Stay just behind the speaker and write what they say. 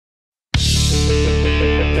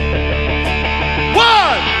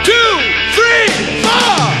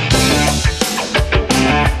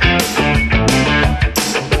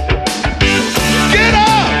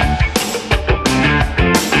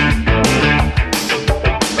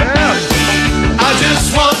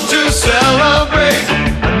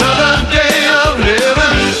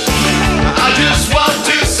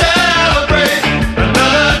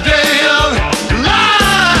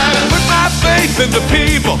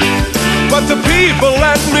but the people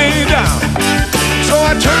let me down. So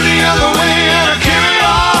I turn the other way and I carry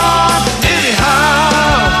on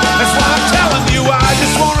anyhow. That's why I'm telling you, I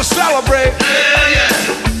just want to celebrate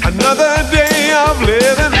another day of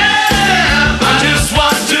living. I just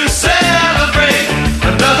want to celebrate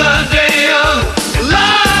another day of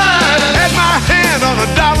life. Had my hand on a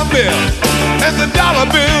dollar bill and the dollar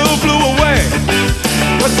bill flew away,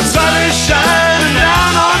 but the sun is shining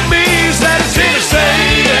down on me, said it's here to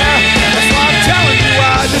stay. That's why I'm telling you,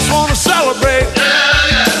 I just want to celebrate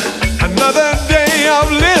another day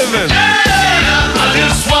of living. I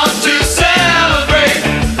just want to celebrate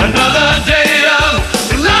another day of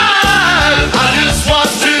life. I just want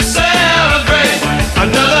to celebrate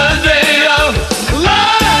another day of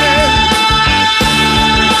life.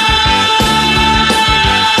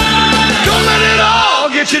 Don't let it all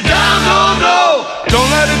get you down, no, no. Don't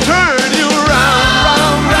let it turn you around,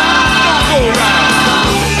 round, round. Don't go round.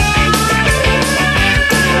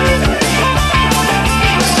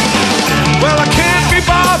 Well, I can't be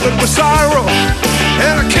bothered with sorrow,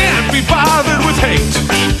 and I can't be bothered with hate.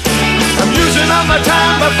 I'm using up my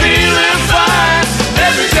time by feeling fine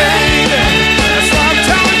every day. That's why I'm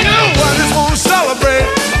telling you, I just want to celebrate.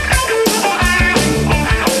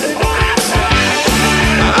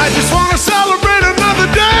 I just want to celebrate another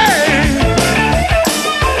day.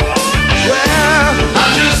 Well,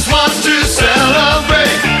 I just want to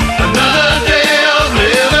celebrate another day of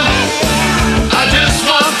living. I just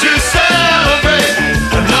want to celebrate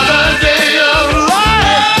another day of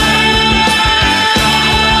life.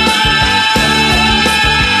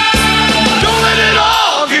 Don't let it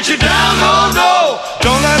all get you down, no, no.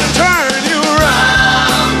 Don't let it turn you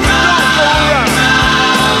around. Don't go around.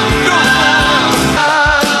 Don't go around. I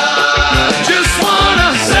just wanna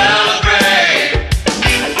celebrate.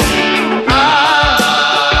 I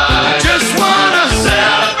just wanna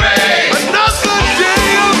celebrate another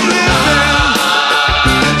day of living. I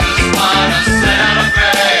just wanna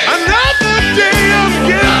celebrate another day of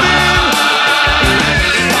giving.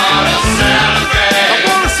 I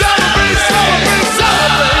wanna celebrate, celebrate,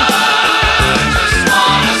 celebrate. I just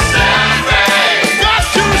wanna celebrate. Got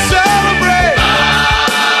to celebrate.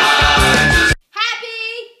 Happy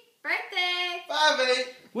birthday! 5'8",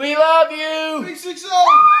 We love you. 360.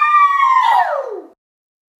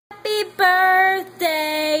 Happy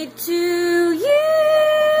birthday to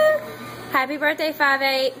you! Happy birthday,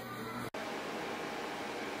 5'8".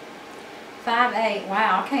 5'8",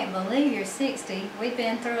 wow, I can't believe you're 60. We've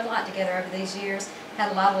been through a lot together over these years,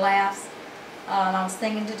 had a lot of laughs. And I was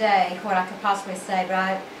thinking today what I could possibly say, but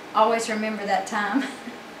I always remember that time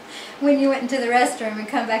when you went into the restroom and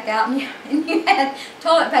come back out and you had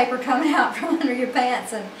toilet paper coming out from under your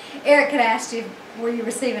pants, and Eric had asked you, were you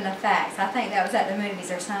receiving a fax? I think that was at the movies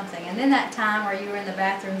or something. And then that time where you were in the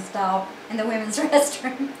bathroom stall in the women's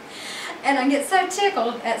restroom. And I get so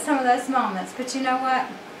tickled at some of those moments, but you know what?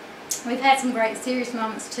 We've had some great serious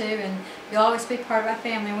moments too, and you'll always be part of our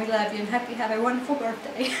family, and we love you and hope you have a wonderful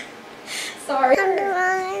birthday. Sorry. And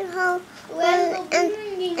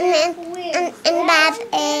Bad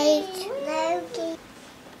age.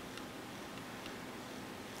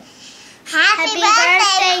 Happy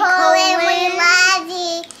birthday, Colin. We love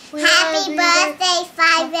you. Happy birthday,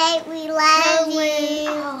 5'8". We love you.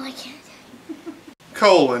 Oh, I can't.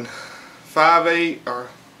 Colin, 5'8", or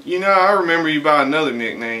I remember you by another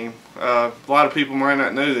nickname. A lot of people might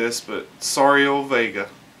not know this, but Sario Vega.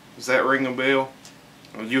 Does that ring a bell?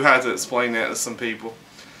 Well, you have to explain that to some people.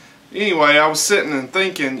 Anyway, I was sitting and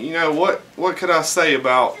thinking, what could I say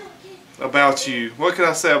about you? What could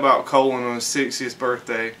I say about Colin on his 60th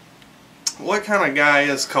birthday? What kind of guy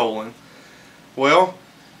is Colin? Well,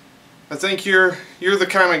 I think you're the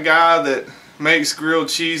kind of guy that makes grilled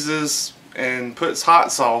cheeses and puts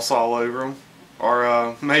hot sauce all over them,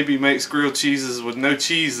 or maybe makes grilled cheeses with no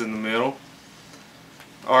cheese in the middle,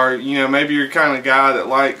 or maybe you're the kind of guy that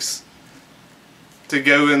likes to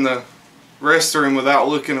go in the restroom without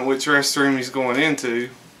looking at which restroom he's going into,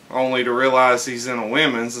 only to realize he's in a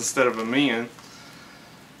women's instead of a men.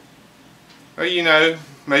 Or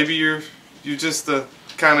maybe you're just the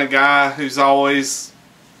kind of guy who's always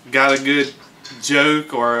got a good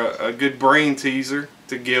joke or a good brain teaser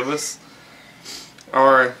to give us.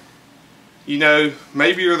 Or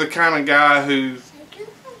maybe you're the kind of guy who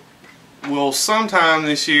will sometime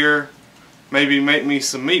this year maybe make me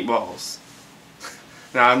some meatballs.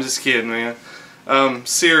 No, I'm just kidding, man.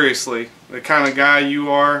 Seriously, the kind of guy you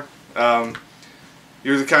are,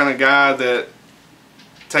 you're the kind of guy that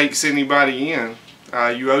takes anybody in.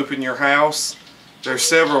 You open your house. There's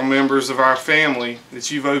several members of our family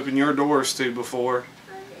that you've opened your doors to before.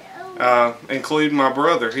 including my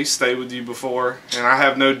brother. He stayed with you before, and I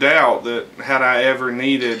have no doubt that had I ever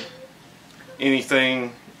needed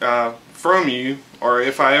anything from you, or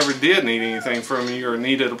if I ever did need anything from you, or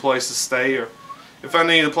needed a place to stay, or if I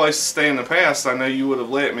needed a place to stay in the past, I know you would have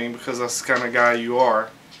let me, because that's the kind of guy you are.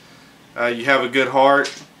 You have a good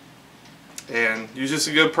heart, and you're just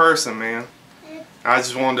a good person, man. I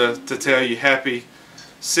just wanted to tell you happy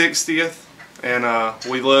 60th, and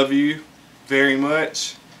we love you very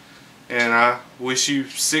much, and I wish you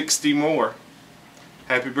 60 more.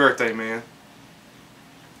 Happy birthday, man.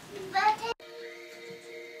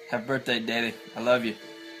 Happy birthday, Daddy. I love you.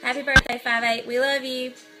 Happy birthday, 5'8". We love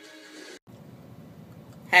you.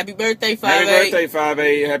 Happy birthday, 5'8". Happy birthday,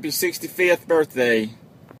 5'8". Happy 65th birthday.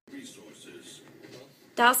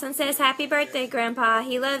 Dawson says happy birthday, Grandpa.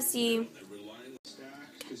 He loves you.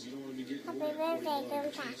 Happy birthday,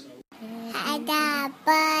 Grandpa. Happy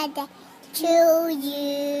birthday to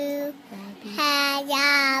you.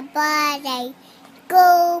 Happy birthday,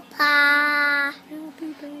 Grandpa.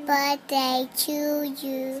 Birthday to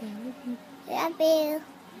you. Love you.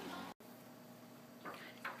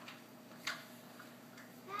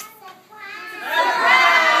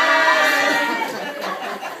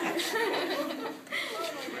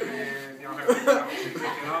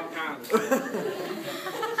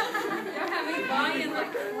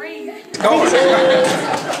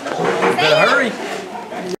 Hurry.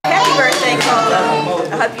 Happy birthday,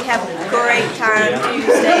 Colin. I hope you have a great time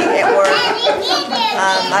Tuesday at work.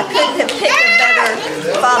 I couldn't have picked a better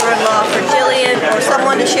father-in-law for Jillian, or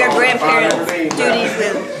someone to share grandparent duties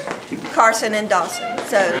with Carson and Dawson.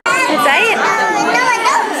 So, Say it. No,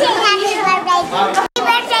 don't say happy birthday. Happy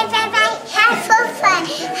birthday, bye-bye. Have fun.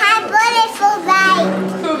 Have birthday.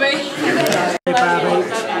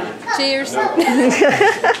 Cheers. Happy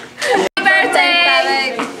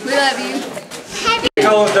birthday. We love you.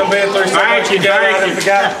 Colin's done been through so much. I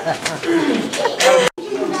forgot.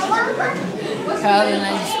 Colin, I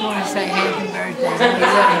just want to say happy birthday.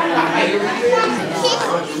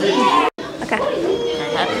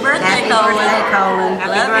 happy birthday, Colin.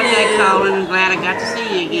 Happy birthday, Colin. I'm glad I got to see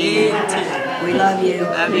you again. We love you.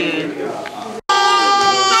 Love you.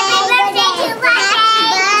 Happy birthday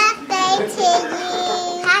to you.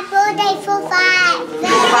 Happy birthday for 5.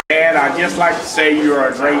 Dad, I'd just like to say you're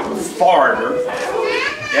a great farter.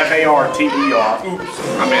 F-A-R-T-E-R. Oops,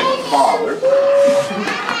 I meant father.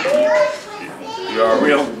 You're a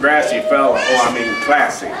real grassy fella. Oh, I mean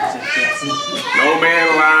classy. No man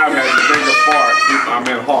alive has a bigger fart. I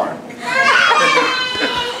meant heart.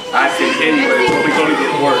 I continue, but it's only going to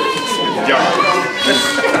get worse.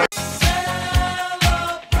 Jump.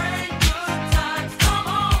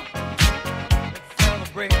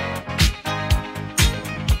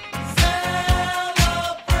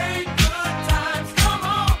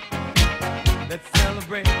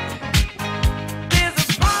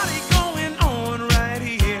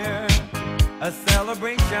 A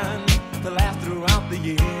celebration to last throughout the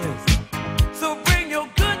years. So bring your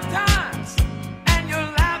good times and your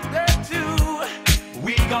laughter too.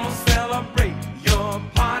 We gon' celebrate your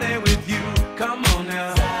party with you. Come on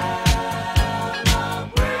now.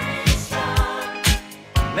 Celebration.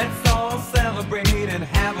 Let's all celebrate and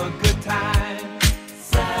have a good time.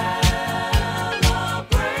 Celebration.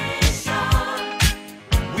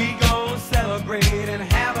 We gon' celebrate and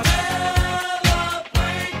have a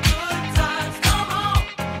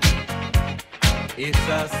It's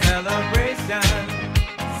a celebration.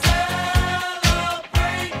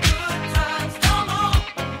 Celebrate good times, come on.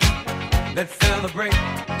 Let's celebrate.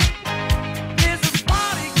 There's a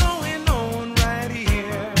party going on right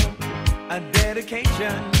here. A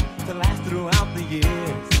dedication to last